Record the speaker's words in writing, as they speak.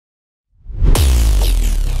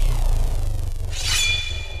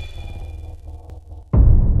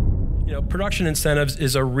production incentives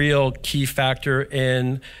is a real key factor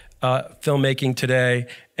in filmmaking today,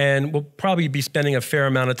 and we'll probably be spending a fair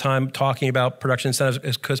amount of time talking about production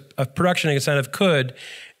incentives because a production incentive could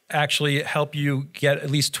actually help you get at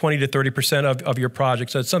least 20 to 30% of your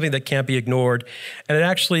project. So it's something that can't be ignored. And it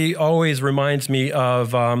actually always reminds me of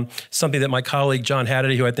something that my colleague John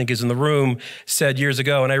Hannity, who I think is in the room, said years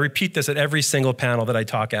ago. And I repeat this at every single panel that I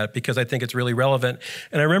talk at because I think it's really relevant.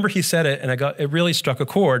 And I remember he said it, and it really struck a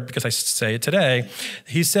chord because I say it today.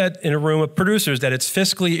 He said in a room of producers that it's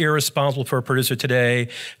fiscally irresponsible for a producer today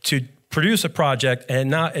to produce a project and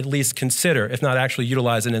not at least consider, if not actually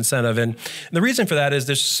utilize an incentive. And the reason for that is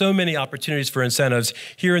there's so many opportunities for incentives.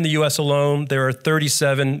 Here in the US alone, there are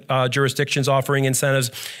 37 jurisdictions offering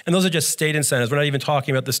incentives, and those are just state incentives. We're not even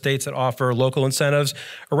talking about the states that offer local incentives.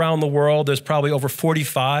 Around the world, there's probably over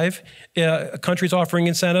 45 countries offering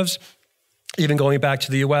incentives. Even going back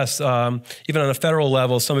to the US, even on a federal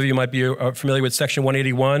level, some of you might be familiar with Section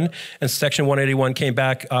 181, and Section 181 came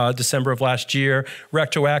back December of last year,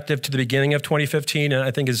 retroactive to the beginning of 2015, and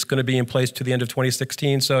I think is going to be in place to the end of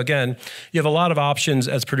 2016. So again, you have a lot of options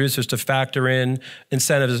as producers to factor in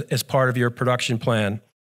incentives as part of your production plan.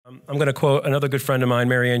 I'm going to quote another good friend of mine,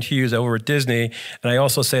 Marianne Hughes, over at Disney, and I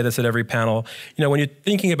also say this at every panel. You know, when you're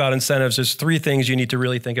thinking about incentives, there's three things you need to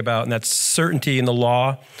really think about, and that's certainty in the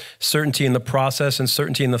law, certainty in the process, and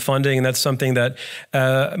certainty in the funding. And that's something that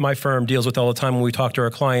my firm deals with all the time when we talk to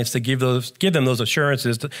our clients to give them those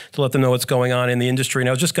assurances to let them know what's going on in the industry. And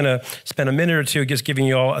I was just going to spend a minute or two just giving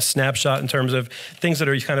you all a snapshot in terms of things that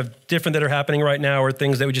are kind of different that are happening right now or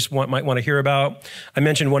things that we just might want to hear about. I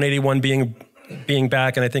mentioned 181 being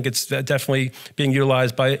back, and I think it's definitely being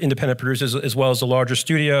utilized by independent producers as well as the larger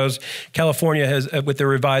studios. California has, with their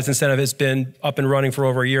revised incentive, has been up and running for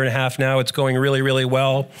over a year and a half now. It's going really, really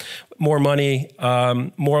well. More money,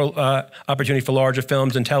 more opportunity for larger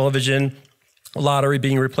films and television. Lottery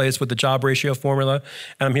being replaced with the job ratio formula.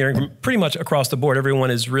 And I'm hearing from pretty much across the board, everyone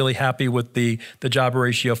is really happy with the job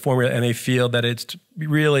ratio formula, and they feel that it's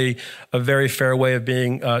really a very fair way of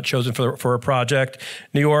being chosen for a project.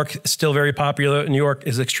 New York is still very popular. New York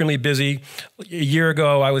is extremely busy. A year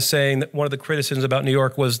ago, I was saying that one of the criticisms about New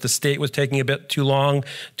York was the state was taking a bit too long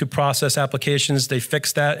to process applications. They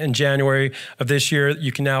fixed that in January of this year.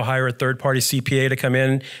 You can now hire a third-party CPA to come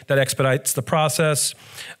in. That expedites the process.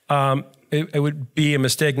 It would be a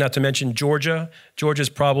mistake not to mention Georgia. Georgia is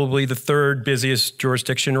probably the third busiest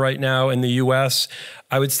jurisdiction right now in the U.S.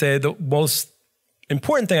 I would say the most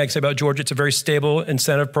important thing I can say about Georgia, it's a very stable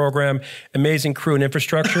incentive program, amazing crew and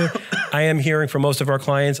infrastructure. I am hearing from most of our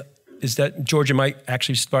clients is that Georgia might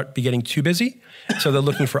actually be getting too busy. So they're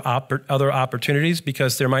looking for other opportunities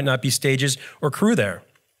because there might not be stages or crew there.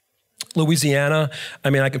 Louisiana, I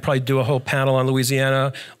mean, I could probably do a whole panel on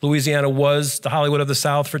Louisiana. Louisiana was the Hollywood of the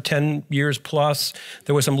South for 10 years plus.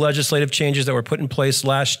 There were some legislative changes that were put in place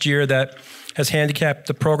last year that has handicapped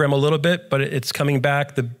the program a little bit, but it's coming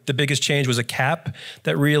back. The biggest change was a cap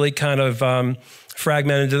that really kind of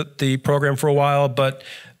fragmented the program for a while, but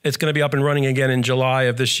it's going to be up and running again in July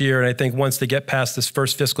of this year. And I think once they get past this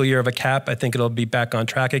first fiscal year of a cap, I think it'll be back on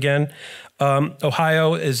track again.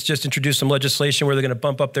 Ohio has just introduced some legislation where they're going to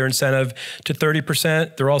bump up their incentive to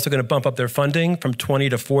 30%. They're also going to bump up their funding from 20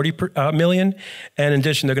 to 40 million. And in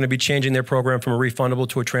addition, they're going to be changing their program from a refundable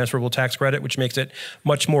to a transferable tax credit, which makes it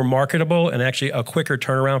much more marketable and actually a quicker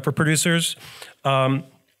turnaround for producers.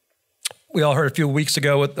 We all heard a few weeks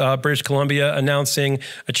ago with British Columbia announcing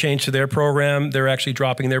a change to their program. They're actually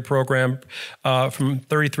dropping their program from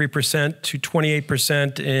 33% to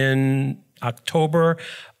 28% in October.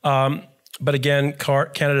 But again,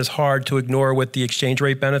 Canada's hard to ignore with the exchange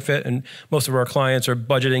rate benefit, and most of our clients are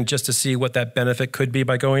budgeting just to see what that benefit could be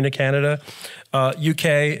by going to Canada. UK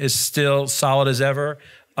is still solid as ever.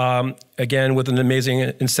 Again, with an amazing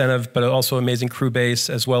incentive, but also amazing crew base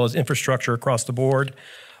as well as infrastructure across the board.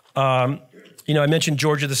 You know, I mentioned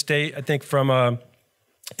Georgia, the state. I think from an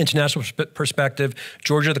international perspective,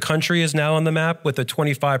 Georgia, the country, is now on the map with a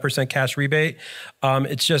 25% cash rebate.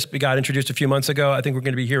 We got introduced a few months ago. I think we're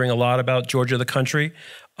going to be hearing a lot about Georgia, the country.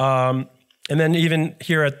 And then even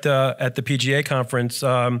here at the PGA conference,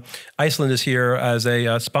 Iceland is here as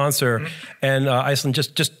a sponsor, and Iceland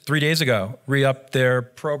just 3 days ago re-upped their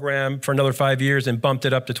program for another 5 years and bumped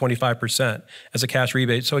it up to 25% as a cash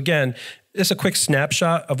rebate. So again, it's a quick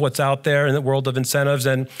snapshot of what's out there in the world of incentives.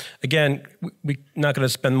 And again, we're not going to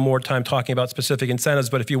spend more time talking about specific incentives,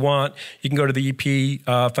 but if you want, you can go to the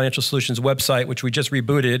EP Financial Solutions website, which we just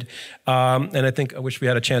rebooted. And I wish we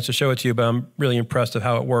had a chance to show it to you, but I'm really impressed with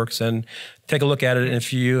how it works. And take a look at it. And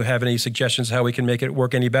if you have any suggestions how we can make it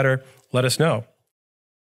work any better, let us know.